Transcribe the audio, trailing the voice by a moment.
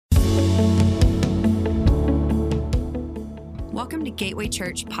Welcome to Gateway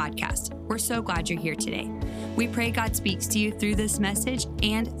Church Podcast. We're so glad you're here today. We pray God speaks to you through this message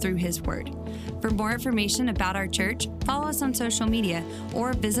and through His Word. For more information about our church, follow us on social media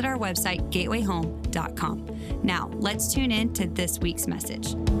or visit our website, gatewayhome.com. Now, let's tune in to this week's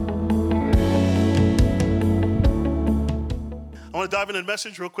message. I want to dive into the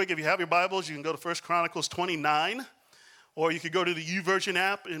message real quick. If you have your Bibles, you can go to 1 Chronicles 29, or you could go to the YouVersion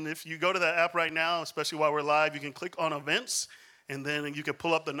app. And if you go to that app right now, especially while we're live, you can click on events, and then you can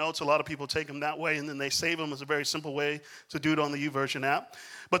pull up the notes. A lot of people take them that way, and then they save them. It's a very simple way to do it on the YouVersion app.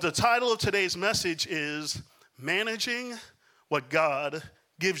 But the title of today's message is Managing What God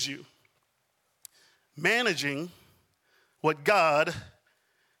Gives You. Managing what God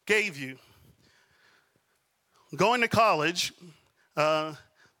gave you. Going to college,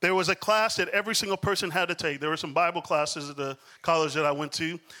 there was a class that every single person had to take. There were some Bible classes at the college that I went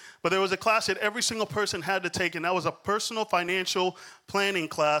to, but there was a class that every single person had to take, and that was a personal financial planning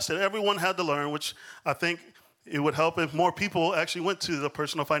class that everyone had to learn, which I think it would help if more people actually went to the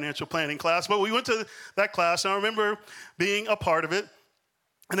personal financial planning class. But we went to that class, and I remember being a part of it,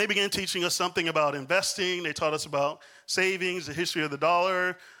 and they began teaching us something about investing. They taught us about savings, the history of the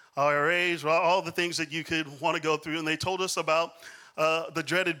dollar, IRAs, all the things that you could want to go through, and they told us about the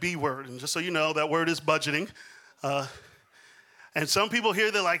dreaded B word. And just so you know, that word is budgeting. And some people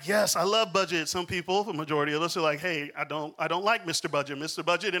here, they're like, yes, I love budget. Some people, the majority of us, are like, hey, I don't like Mr. Budget. Mr.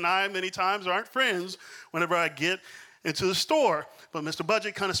 Budget and I many times aren't friends whenever I get into the store. But Mr.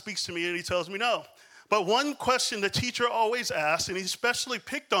 Budget kind of speaks to me and he tells me no. But one question the teacher always asks, and he especially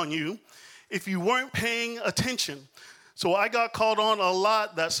picked on you if you weren't paying attention. So I got called on a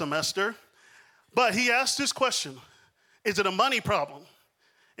lot that semester. But he asked this question: is it a money problem?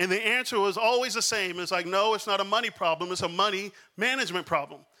 And the answer was always the same. It's like, no, it's not a money problem. It's a money management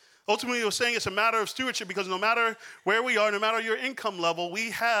problem. Ultimately, he was saying it's a matter of stewardship, because no matter where we are, no matter your income level, we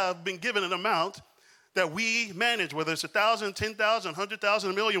have been given an amount that we manage, whether it's 1,000, 10,000,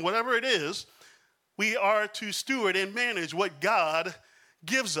 100,000, a million, whatever it is, we are to steward and manage what God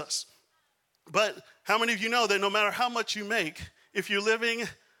gives us. But how many of you know that no matter how much you make, if you're living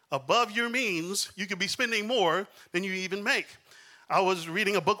above your means, you could be spending more than you even make? I was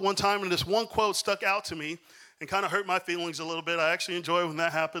reading a book one time, and this one quote stuck out to me and kind of hurt my feelings a little bit. I actually enjoy when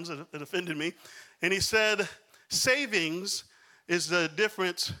that happens. It offended me. And he said, savings is the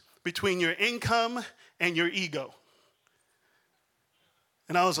difference between your income and your ego.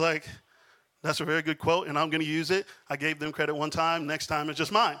 And I was like, that's a very good quote, and I'm going to use it. I gave them credit one time. Next time, it's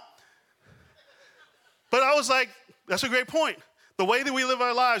just mine. But I was like, that's a great point. The way that we live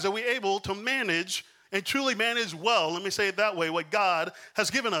our lives, are we able to manage and truly manage well, let me say it that way, what God has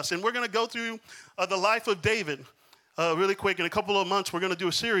given us? And we're going to go through the life of David really quick. In a couple of months, we're going to do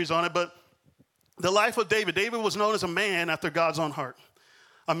a series on it. But the life of David. David was known as a man after God's own heart.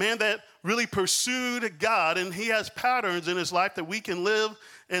 A man that really pursued God, and he has patterns in his life that we can live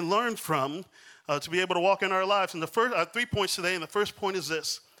and learn from to be able to walk in our lives. And the first 3 points today, and the first point is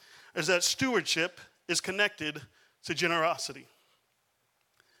this, is that stewardship is connected to generosity.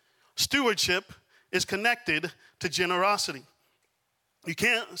 Stewardship is connected to generosity. You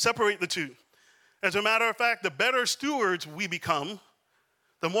can't separate the two. As a matter of fact, the better stewards we become,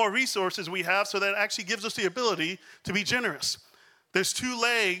 the more resources we have, so that actually gives us the ability to be generous. There's two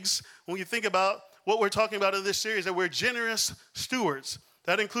legs when you think about what we're talking about in this series, that we're generous stewards.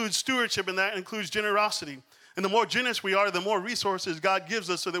 That includes stewardship, and that includes generosity. And the more generous we are, the more resources God gives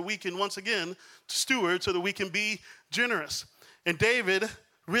us, so that we can, once again, steward, so that we can be generous. And David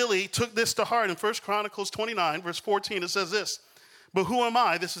really took this to heart. In 1 Chronicles 29, verse 14, it says this: but who am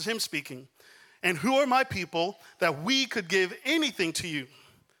I? This is him speaking. And who are my people that we could give anything to you?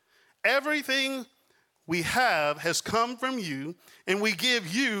 Everything we have has come from you, and we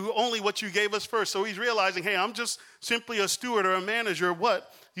give you only what you gave us first. So he's realizing, hey, I'm just simply a steward or a manager of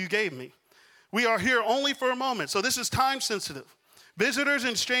what you gave me. We are here only for a moment. So this is time sensitive. Visitors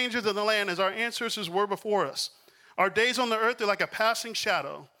and strangers in the land, as our ancestors were before us. Our days on the earth are like a passing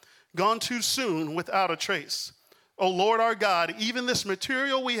shadow, gone too soon without a trace. O Lord our God, even this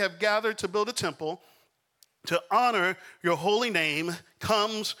material we have gathered to build a temple, to honor your holy name,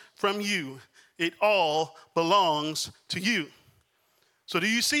 comes from you. It all belongs to you. So do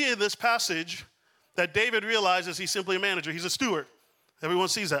you see in this passage that David realizes he's simply a manager? He's a steward. Everyone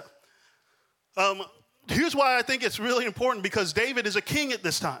sees that. Here's why I think it's really important, because David is a king at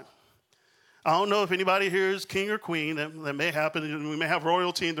this time. I don't know if anybody here is king or queen. That may happen. We may have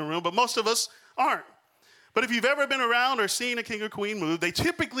royalty in the room, but most of us aren't. But if you've ever been around or seen a king or queen move, they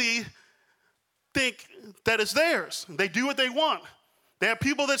typically think that it's theirs. They do what they want. They have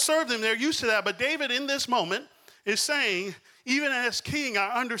people that serve them. They're used to that. But David, in this moment, is saying, even as king,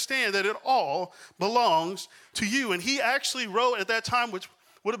 I understand that it all belongs to you. And he actually wrote at that time, which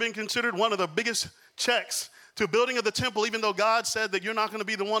would have been considered one of the biggest checks to building of the temple, even though God said that you're not going to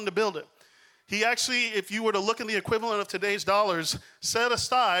be the one to build it. He actually, if you were to look in the equivalent of today's dollars, set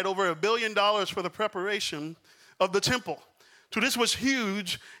aside over $1 billion for the preparation of the temple. So this was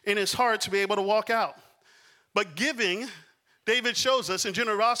huge in his heart to be able to walk out. But giving, David shows us, and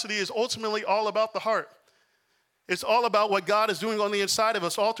generosity is ultimately all about the heart. It's all about what God is doing on the inside of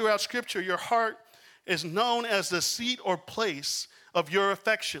us. All throughout Scripture, your heart is known as the seat or place of your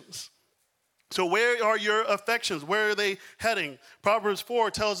affections. So where are your affections? Where are they heading? Proverbs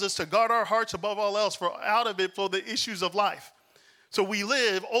 4 tells us to guard our hearts above all else, for out of it flow the issues of life. So we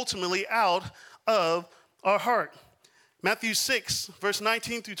live ultimately out of our heart. Matthew 6, verse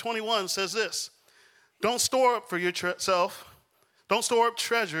 19 through 21 says this: don't store up for yourself, don't store up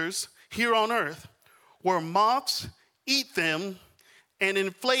treasures here on earth, where moths eat them and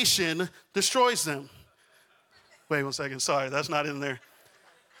inflation destroys them. Wait 1 second, sorry, that's not in there.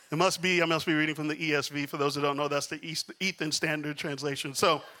 I must be reading from the ESV. For those who don't know, that's the Ethan Standard Translation.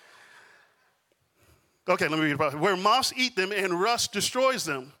 So, okay, let me read about it. Where moths eat them and rust destroys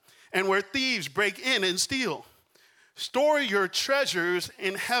them, and where thieves break in and steal. Store your treasures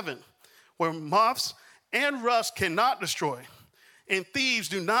in heaven, where moths and rust cannot destroy, and thieves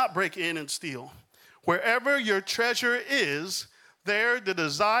do not break in and steal. Wherever your treasure is, there the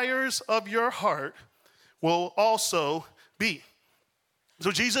desires of your heart will also be. So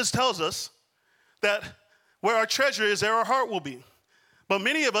Jesus tells us that where our treasure is, there our heart will be. But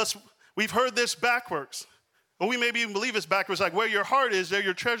many of us, we've heard this backwards. Or we maybe even believe it's backwards, like where your heart is, there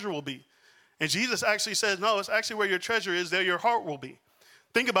your treasure will be. And Jesus actually says, no, it's actually where your treasure is, there your heart will be.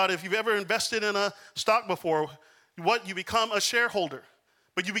 Think about it. If you've ever invested in a stock before, you become a shareholder.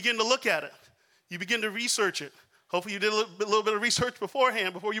 But you begin to look at it. You begin to research it. Hopefully you did a little bit of research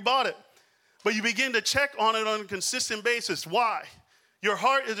beforehand before you bought it. But you begin to check on it on a consistent basis. Why? Your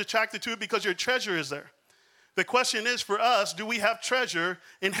heart is attracted to it because your treasure is there. The question is for us, do we have treasure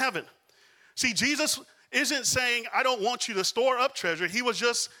in heaven? See, Jesus isn't saying, I don't want you to store up treasure. He was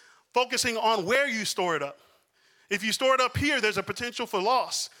just focusing on where you store it up. If you store it up here, there's a potential for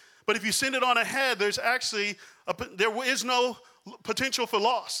loss. But if you send it on ahead, there is no potential for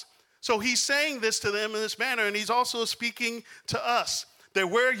loss. So he's saying this to them in this manner, and he's also speaking to us, that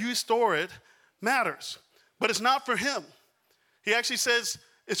where you store it matters. But it's not for him. He actually says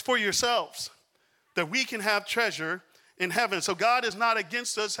it's for yourselves, that we can have treasure in heaven. So God is not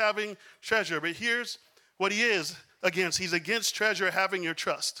against us having treasure, but here's what he is against. He's against treasure having your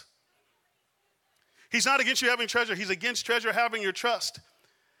trust. He's not against you having treasure. He's against treasure having your trust.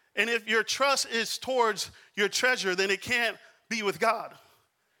 And if your trust is towards your treasure, then it can't be with God.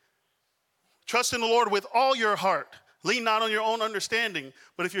 Trust in the Lord with all your heart. Lean not on your own understanding.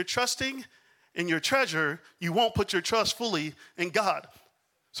 But if you're trusting in your treasure, you won't put your trust fully in God.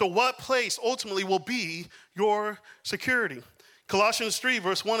 So what place ultimately will be your security? Colossians 3,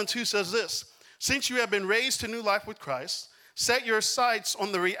 verse 1 and 2 says this: since you have been raised to new life with Christ, set your sights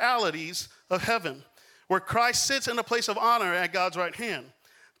on the realities of heaven, where Christ sits in a place of honor at God's right hand.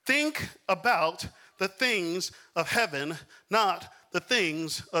 Think about the things of heaven, not the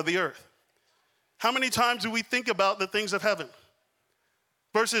things of the earth. How many times do we think about the things of heaven?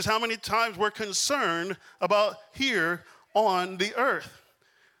 Versus how many times we're concerned about here on the earth.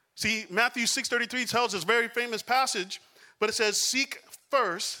 See, Matthew 6:33 tells us a very famous passage, but it says, seek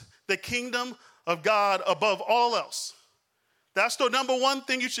first the kingdom of God above all else. That's the number one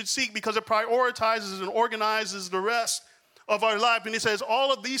thing you should seek, because it prioritizes and organizes the rest of our life. And it says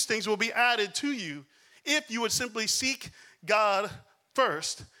all of these things will be added to you if you would simply seek God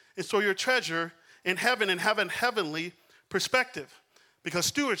first and store your treasure in heaven and have a heavenly perspective. Because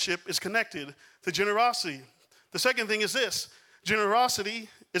stewardship is connected to generosity. The second thing is this: generosity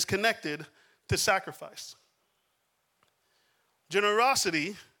is connected to sacrifice.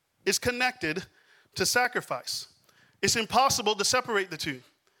 Generosity is connected to sacrifice. It's impossible to separate the two.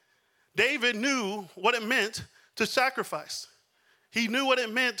 David knew what it meant to sacrifice. He knew what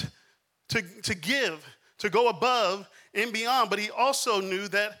it meant to give, to go above and beyond, but he also knew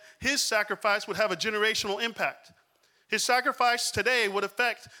that his sacrifice would have a generational impact. His sacrifice today would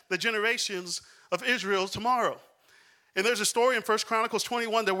affect the generations of Israel tomorrow. And there's a story in 1 Chronicles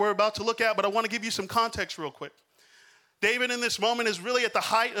 21 that we're about to look at, but I want to give you some context real quick. David in this moment is really at the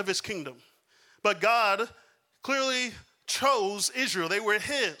height of his kingdom. But God clearly chose Israel. They were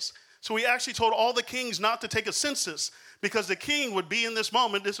his. So he actually told all the kings not to take a census, because the king would be in this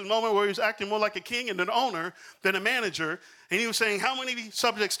moment. This is a moment where he was acting more like a king and an owner than a manager. And he was saying, how many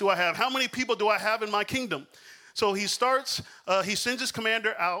subjects do I have? How many people do I have in my kingdom? So he sends his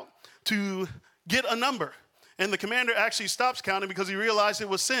commander out to get a number. And the commander actually stops counting because he realized it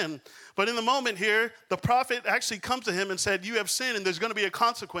was sin. But in the moment here, the prophet actually comes to him and said, you have sinned and there's going to be a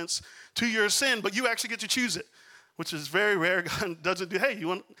consequence to your sin, but you actually get to choose it, which is very rare. God doesn't do, hey,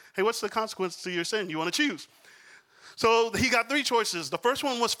 what's the consequence to your sin? You want to choose. So he got 3 choices. The first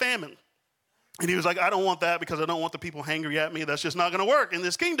one was famine. And he was like, I don't want that because I don't want the people hangry at me. That's just not going to work in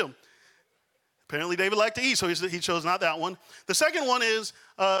this kingdom. Apparently, David liked to eat, so he chose not that one. The second one is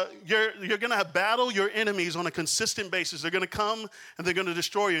you're going to battle your enemies on a consistent basis. They're going to come and they're going to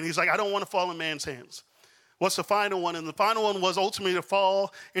destroy you. And he's like, I don't want to fall in man's hands. What's the final one? And the final one was ultimately to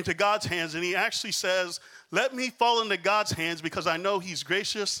fall into God's hands. And he actually says, let me fall into God's hands because I know he's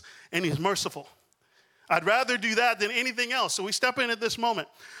gracious and he's merciful. I'd rather do that than anything else. So we step in at this moment.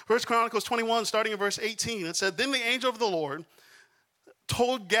 1 Chronicles 21, starting in verse 18, it said, then the angel of the Lord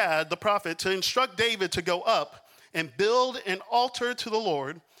told Gad, the prophet, to instruct David to go up and build an altar to the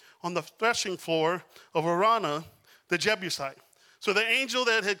Lord on the threshing floor of Araunah, the Jebusite. So the angel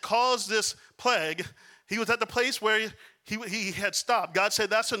that had caused this plague, he was at the place where he had stopped. God said,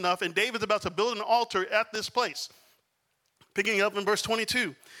 that's enough. And David's about to build an altar at this place. Picking up in verse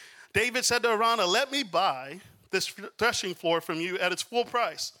 22, David said to Araunah, let me buy this threshing floor from you at its full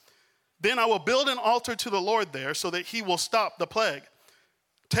price. Then I will build an altar to the Lord there so that he will stop the plague.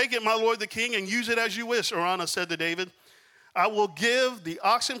 Take it, my lord the king, and use it as you wish, Araunah said to David. I will give the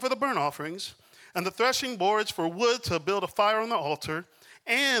oxen for the burnt offerings and the threshing boards for wood to build a fire on the altar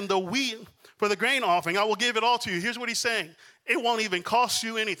and the wheat for the grain offering. I will give it all to you. Here's what he's saying. It won't even cost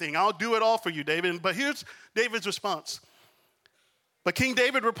you anything. I'll do it all for you, David. But here's David's response. But King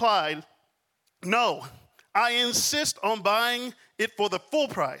David replied, no, I insist on buying it for the full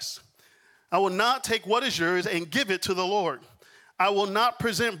price. I will not take what is yours and give it to the Lord. I will not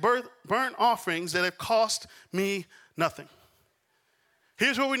present burnt offerings that have cost me nothing.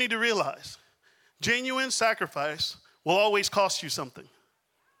 Here's what we need to realize. Genuine sacrifice will always cost you something.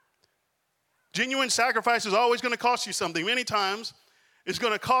 Genuine sacrifice is always going to cost you something. Many times, it's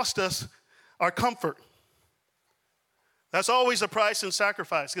going to cost us our comfort. That's always a price in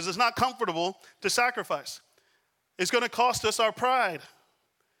sacrifice because it's not comfortable to sacrifice. It's going to cost us our pride.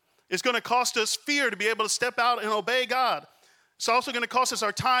 It's going to cost us fear to be able to step out and obey God. It's also going to cost us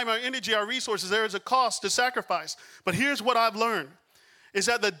our time, our energy, our resources. There is a cost to sacrifice. But here's what I've learned, is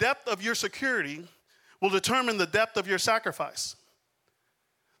that the depth of your security will determine the depth of your sacrifice.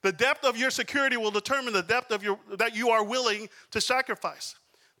 The depth of your security will determine the depth of that you are willing to sacrifice.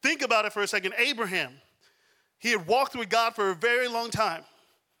 Think about it for a second. Abraham, he had walked with God for a very long time,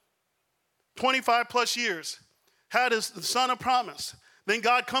 25 plus years, had his son of promise. Then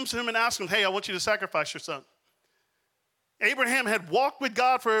God comes to him and asks him, hey, I want you to sacrifice your son. Abraham had walked with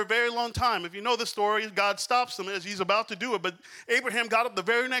God for a very long time. If you know the story, God stops him as he's about to do it. But Abraham got up the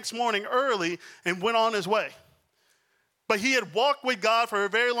very next morning early and went on his way. But he had walked with God for a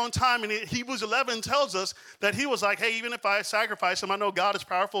very long time. And Hebrews 11 tells us that he was like, hey, even if I sacrifice him, I know God is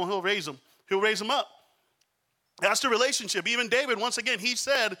powerful and he'll raise him. He'll raise him up. That's the relationship. Even David, once again, he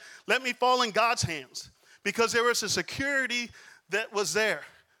said, let me fall in God's hands. Because there was a security that was there.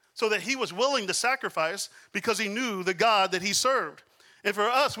 So that he was willing to sacrifice because he knew the God that he served. And for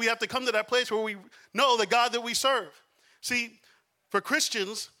us, we have to come to that place where we know the God that we serve. See, for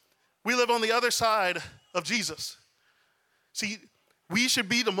Christians, we live on the other side of Jesus. See, we should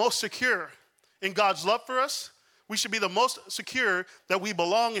be the most secure in God's love for us. We should be the most secure that we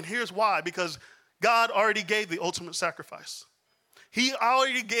belong, and here's why. Because God already gave the ultimate sacrifice. He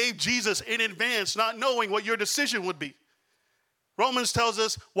already gave Jesus in advance, not knowing what your decision would be. Romans tells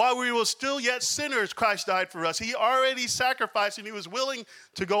us, while we were still yet sinners, Christ died for us. He already sacrificed and he was willing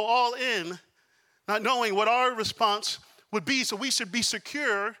to go all in, not knowing what our response would be. So we should be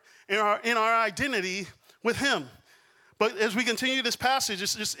secure in our identity with him. But as we continue this passage,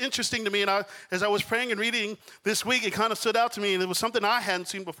 it's just interesting to me. And as I was praying and reading this week, it kind of stood out to me. And it was something I hadn't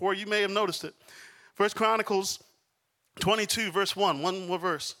seen before. You may have noticed it. 1 Chronicles 22, verse 1, one more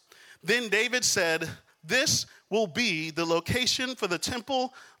verse. Then David said, this will be the location for the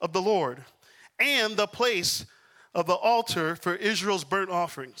temple of the Lord and the place of the altar for Israel's burnt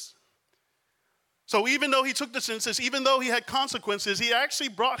offerings. So even though he took the census, even though he had consequences, he actually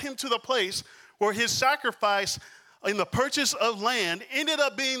brought him to the place where his sacrifice in the purchase of land ended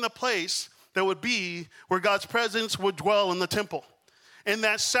up being the place that would be where God's presence would dwell in the temple. And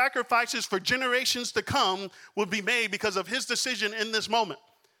that sacrifices for generations to come would be made because of his decision in this moment.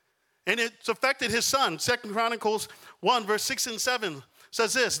 And it's affected his son. 2 Chronicles 1, verse 6 and 7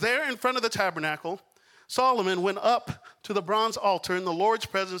 says this, there in front of the tabernacle Solomon went up to the bronze altar in the Lord's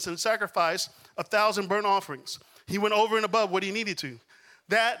presence and sacrificed 1,000 burnt offerings. He went over and above what he needed to.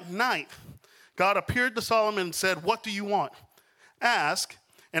 That night, God appeared to Solomon and said, "What do you want? Ask,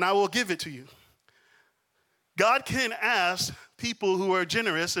 and I will give it to you." God can ask people who are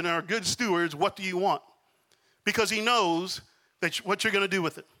generous and are good stewards, "What do you want?" Because he knows what you're going to do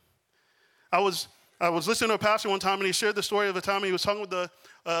with it. I was listening to a pastor one time, and he shared the story of a time he was talking with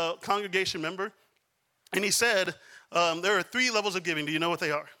a congregation member, and he said, there are 3 levels of giving. Do you know what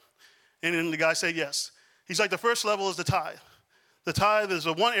they are? And then the guy said yes. He's like, the first level is the tithe. The tithe is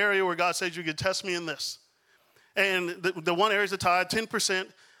the one area where God says you can test me in this. And the one area is the tithe,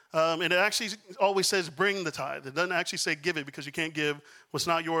 10%. And it actually always says bring the tithe. It doesn't actually say give it, because you can't give what's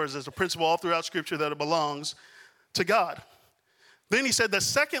not yours. There's a principle all throughout Scripture that it belongs to God. Then he said the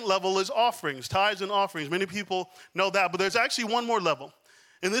second level is offerings, tithes and offerings. Many people know that, but there's actually one more level.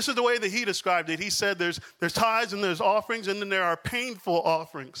 And this is the way that he described it. He said there's tithes and there's offerings, and then there are painful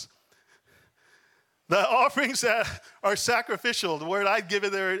offerings. The offerings that are sacrificial, the word I'd give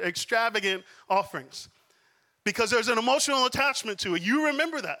it, they're extravagant offerings. Because there's an emotional attachment to it. You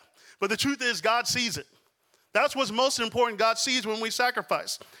remember that. But the truth is, God sees it. That's what's most important. God sees when we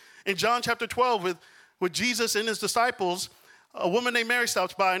sacrifice. In John chapter 12, with Jesus and his disciples, a woman named Mary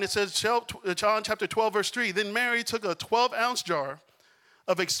stops by, and it says, John chapter 12, verse 3, then Mary took a 12-ounce jar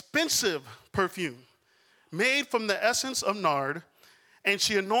of expensive perfume made from the essence of nard, and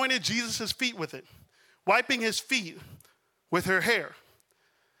she anointed Jesus' feet with it, wiping his feet with her hair.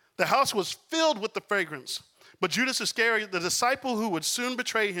 The house was filled with the fragrance. But Judas Iscariot, the disciple who would soon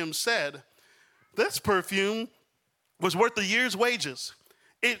betray him, said, this perfume was worth a year's wages.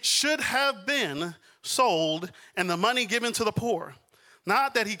 It should have been sold and the money given to the poor.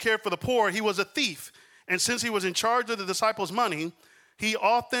 Not that he cared for the poor, he was a thief. And since he was in charge of the disciples' money, he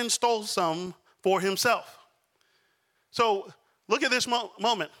often stole some for himself. So look at this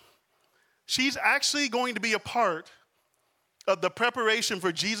moment. She's actually going to be a part of the preparation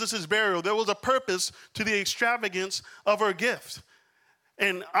for Jesus' burial. There was a purpose to the extravagance of her gift.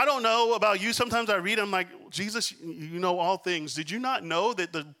 And I don't know about you. Sometimes I read, I'm like, Jesus, you know all things. Did you not know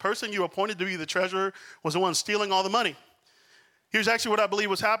that the person you appointed to be the treasurer was the one stealing all the money? Here's actually what I believe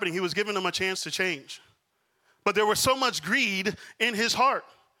was happening. He was giving them a chance to change. But there was so much greed in his heart.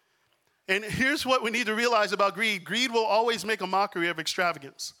 And here's what we need to realize about greed. Greed will always make a mockery of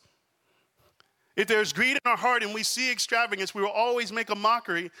extravagance. If there's greed in our heart and we see extravagance, we will always make a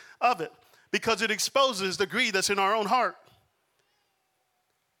mockery of it, because it exposes the greed that's in our own heart.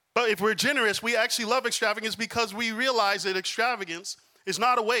 But if we're generous, we actually love extravagance because we realize that extravagance is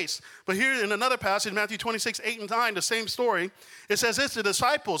not a waste. But here in another passage, Matthew 26, 8 and 9, the same story, it says this, the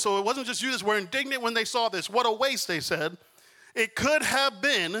disciples, so it wasn't just Judas, were indignant when they saw this. What a waste, they said. It could have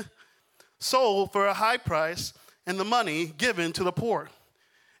been sold for a high price and the money given to the poor.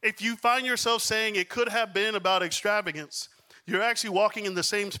 If you find yourself saying it could have been about extravagance, you're actually walking in the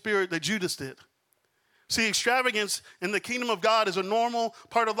same spirit that Judas did. See, extravagance in the kingdom of God is a normal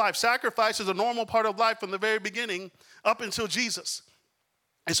part of life. Sacrifice is a normal part of life from the very beginning up until Jesus.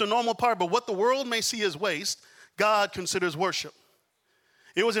 It's a normal part, but what the world may see as waste, God considers worship.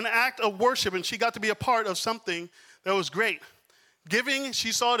 It was an act of worship, and she got to be a part of something that was great. Giving,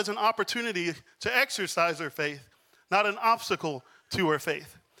 she saw it as an opportunity to exercise her faith, not an obstacle to her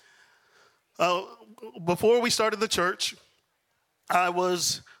faith. Before we started the church,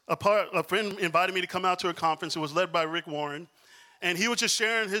 a friend invited me to come out to a conference. It was led by Rick Warren. And he was just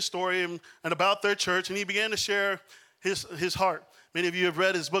sharing his story and about their church. And he began to share his heart. Many of you have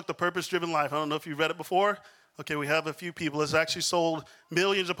read his book, The Purpose-Driven Life. I don't know if you've read it before. Okay, we have a few people. It's actually sold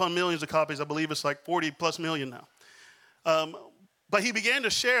millions upon millions of copies. I believe it's like 40 plus million now. But he began to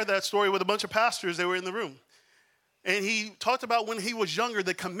share that story with a bunch of pastors that were in the room. And he talked about when he was younger,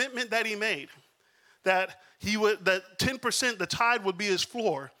 the commitment that he made, that 10%, the tithe would be his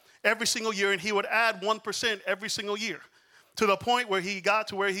floor every single year, and he would add 1% every single year, to the point where he got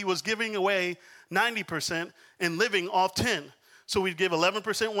to where he was giving away 90% and living off 10. So we'd give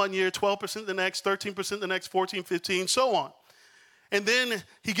 11% one year, 12% the next, 13% the next, 14, 15, so on. And then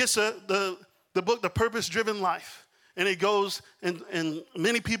he gets the book, The Purpose-Driven Life. And it goes, and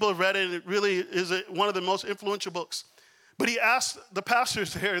many people have read it, and it really is one of the most influential books. But he asked the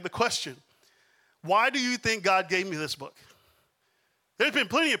pastors there the question, why do you think God gave me this book? There's been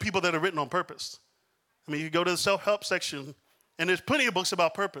plenty of people that are written on purpose. I mean, you go to the self-help section, and there's plenty of books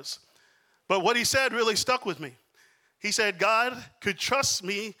about purpose. But what he said really stuck with me. He said, God could trust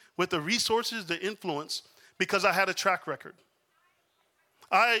me with the resources, the influence, because I had a track record.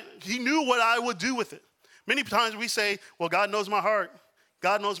 He knew what I would do with it. Many times we say, well, God knows my heart.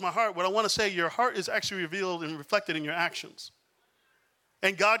 God knows my heart. What I want to say, your heart is actually revealed and reflected in your actions.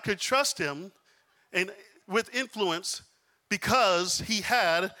 And God could trust him and with influence because he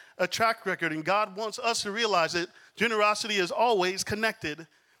had a track record. And God wants us to realize that generosity is always connected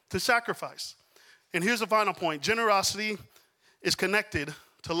to sacrifice. And here's the final point. Generosity is connected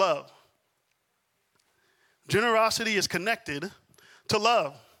to love. Generosity is connected to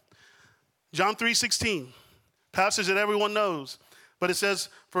love. John 3:16, passage that everyone knows. But it says,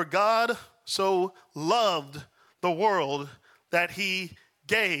 for God so loved the world that he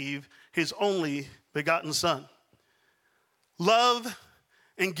gave his only begotten son. Love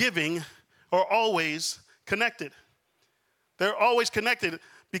and giving are always connected. They're always connected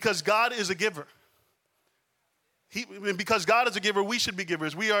because God is a giver. Because God is a giver, we should be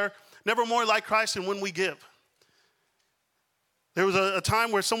givers. We are never more like Christ than when we give. There was a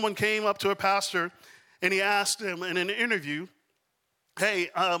time where someone came up to a pastor and he asked him in an interview, hey,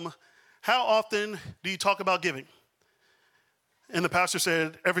 how often do you talk about giving? And the pastor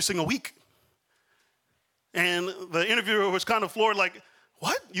said, every single week. And the interviewer was kind of floored, like,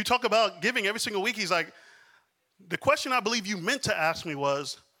 what? You talk about giving every single week? He's like, the question I believe you meant to ask me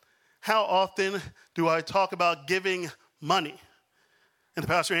was, how often do I talk about giving money? And the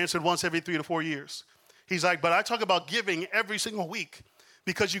pastor answered, once every 3 to 4 years. He's like, but I talk about giving every single week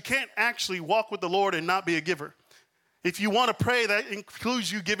because you can't actually walk with the Lord and not be a giver. If you want to pray, that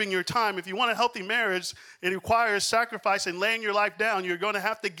includes you giving your time. If you want a healthy marriage, it requires sacrifice and laying your life down. You're going to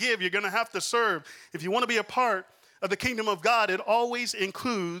have to give. You're going to have to serve. If you want to be a part of the kingdom of God, it always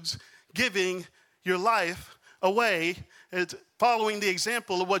includes giving your life away and following the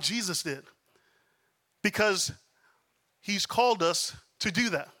example of what Jesus did. Because he's called us to do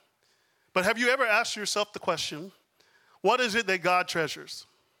that. But have you ever asked yourself the question, what is it that God treasures?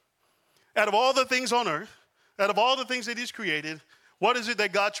 Out of all the things on earth, out of all the things that he's created, what is it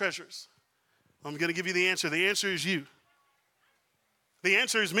that God treasures? I'm going to give you the answer. The answer is you. The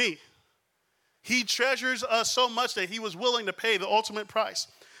answer is me. He treasures us so much that he was willing to pay the ultimate price.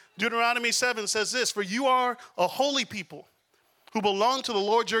 Deuteronomy 7 says this, for you are a holy people who belong to the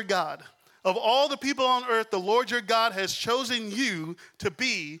Lord your God. Of all the people on earth, the Lord your God has chosen you to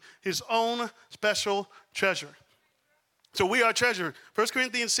be his own special treasure. So we are treasure. 1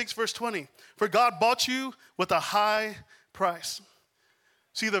 Corinthians 6, verse 20. For God bought you with a high price.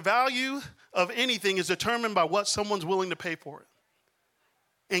 See, the value of anything is determined by what someone's willing to pay for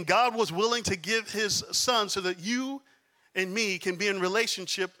it. And God was willing to give his son so that you and me can be in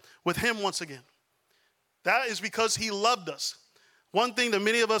relationship with him once again. That is because he loved us. One thing that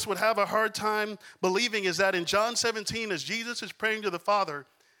many of us would have a hard time believing is that in John 17, as Jesus is praying to the Father,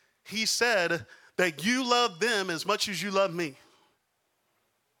 he said that you love them as much as you love me.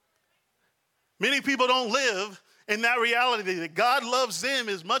 Many people don't live in that reality that God loves them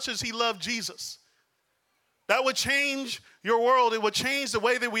as much as he loved Jesus. That would change your world. It would change the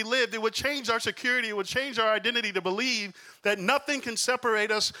way that we lived. It would change our security. It would change our identity to believe that nothing can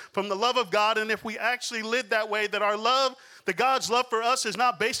separate us from the love of God. And if we actually live that way, that our love, that God's love for us is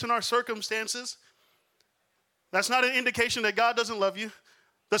not based on our circumstances. That's not an indication that God doesn't love you.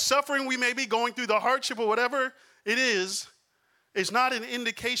 The suffering we may be going through, the hardship or whatever it is not an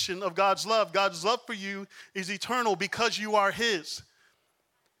indication of God's love. God's love for you is eternal because you are his.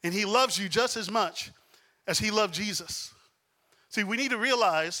 And he loves you just as much as he loved Jesus. See, we need to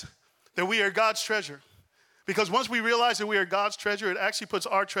realize that we are God's treasure. Because once we realize that we are God's treasure, it actually puts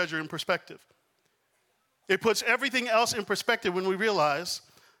our treasure in perspective. It puts everything else in perspective when we realize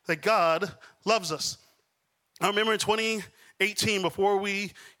that God loves us. I remember in 2018, before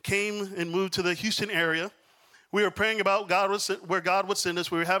we came and moved to the Houston area, we were praying about where God would send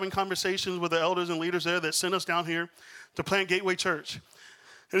us. We were having conversations with the elders and leaders there that sent us down here to plant Gateway Church.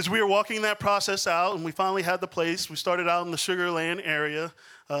 As we were walking that process out and we finally had the place, we started out in the Sugar Land area,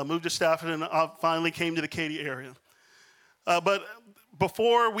 moved to Stafford, and finally came to the Katy area. But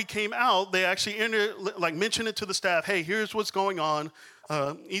before we came out, they actually mentioned it to the staff. Hey, here's what's going on.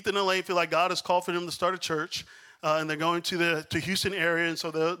 Ethan and Elaine feel like God has called for them to start a church, and they're going to the Houston area, and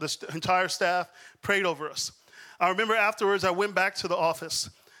so the entire staff prayed over us. I remember afterwards I went back to the office,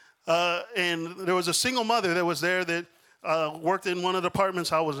 and there was a single mother that was there that worked in one of the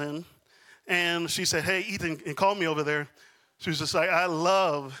apartments I was in, and she said, hey, Ethan, and called me over there. She was just like, I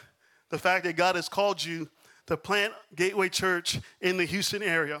love the fact that God has called you to plant Gateway Church in the Houston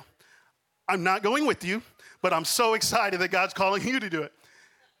area. I'm not going with you, but I'm so excited that God's calling you to do it.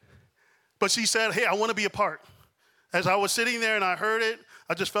 But she said, hey, I want to be a part. As I was sitting there and I heard it,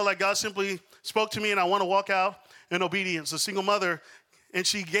 I just felt like God simply spoke to me, and I want to walk out in obedience. A single mother, and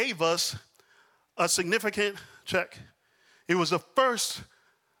she gave us a significant check. It was the first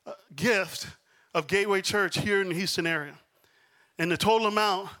gift of Gateway Church here in the Houston area. And the total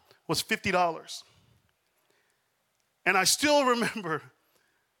amount was $50. And I still remember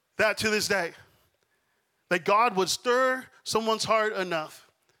that to this day, that God would stir someone's heart enough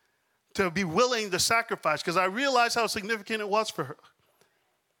to be willing to sacrifice, because I realized how significant it was for her.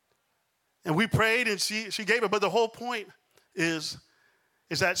 And we prayed and she gave it, but the whole point is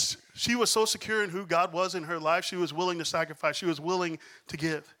that she was so secure in who God was in her life, she was willing to sacrifice, she was willing to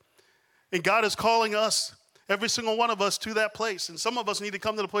give. And God is calling us, every single one of us, to that place. And some of us need to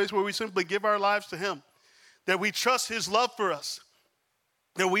come to the place where we simply give our lives to him, that we trust his love for us,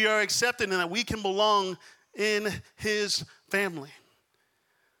 that we are accepted and that we can belong in his family.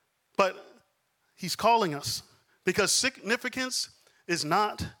 But he's calling us because significance is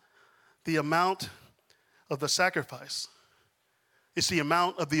not the amount of the sacrifice. It's the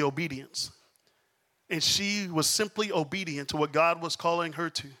amount of the obedience. And she was simply obedient to what God was calling her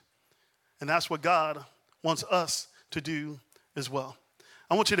to. And that's what God wants us to do as well.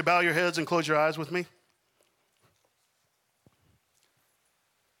 I want you to bow your heads and close your eyes with me.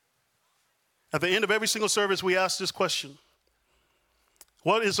 At the end of every single service, we ask this question: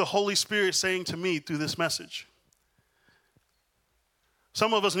 what is the Holy Spirit saying to me through this message?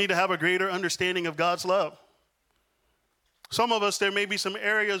 Some of us need to have a greater understanding of God's love. Some of us, there may be some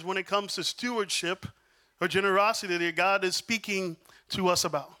areas when it comes to stewardship or generosity that God is speaking to us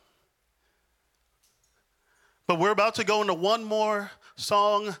about. But we're about to go into one more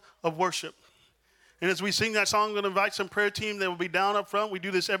song of worship. And as we sing that song, I'm going to invite some prayer team that will be down up front. We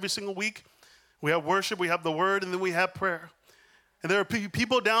do this every single week. We have worship, we have the word, and then we have prayer. And there are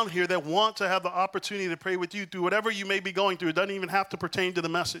people down here that want to have the opportunity to pray with you through whatever you may be going through. It doesn't even have to pertain to the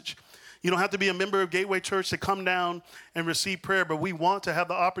message. You don't have to be a member of Gateway Church to come down and receive prayer, but we want to have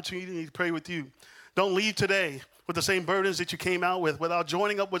the opportunity to pray with you. Don't leave today with the same burdens that you came out with without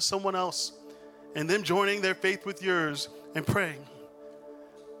joining up with someone else and them joining their faith with yours and praying.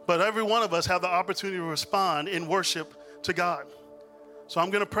 But every one of us have the opportunity to respond in worship to God. So I'm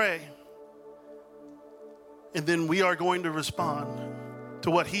going to pray. And then we are going to respond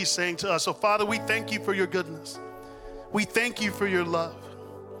to what he's saying to us. So, Father, we thank you for your goodness. We thank you for your love.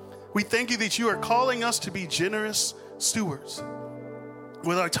 We thank you that you are calling us to be generous stewards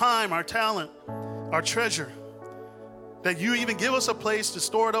with our time, our talent, our treasure, that you even give us a place to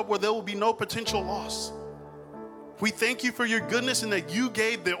store it up where there will be no potential loss. We thank you for your goodness and that you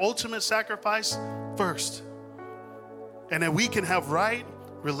gave the ultimate sacrifice first, and that we can have right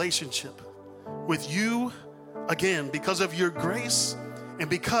relationship with you again, because of your grace and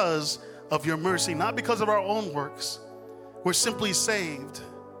because of your mercy, not because of our own works. We're simply saved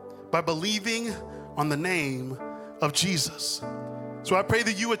by believing on the name of Jesus. So I pray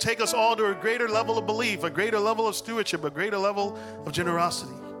that you would take us all to a greater level of belief, a greater level of stewardship, a greater level of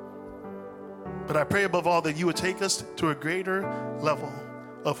generosity. But I pray above all that you would take us to a greater level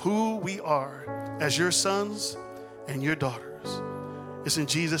of who we are as your sons and your daughters. It's in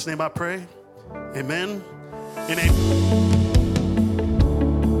Jesus' name I pray. Amen. And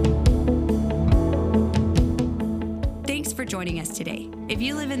thanks for joining us today. If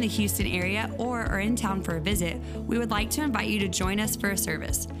you live in the Houston area or are in town for a visit, we would like to invite you to join us for a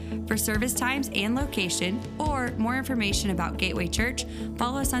service. For service times and location, or more information about Gateway Church,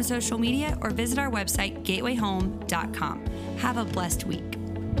 follow us on social media or visit our website, gatewayhome.com. Have a blessed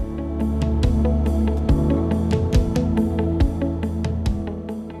week.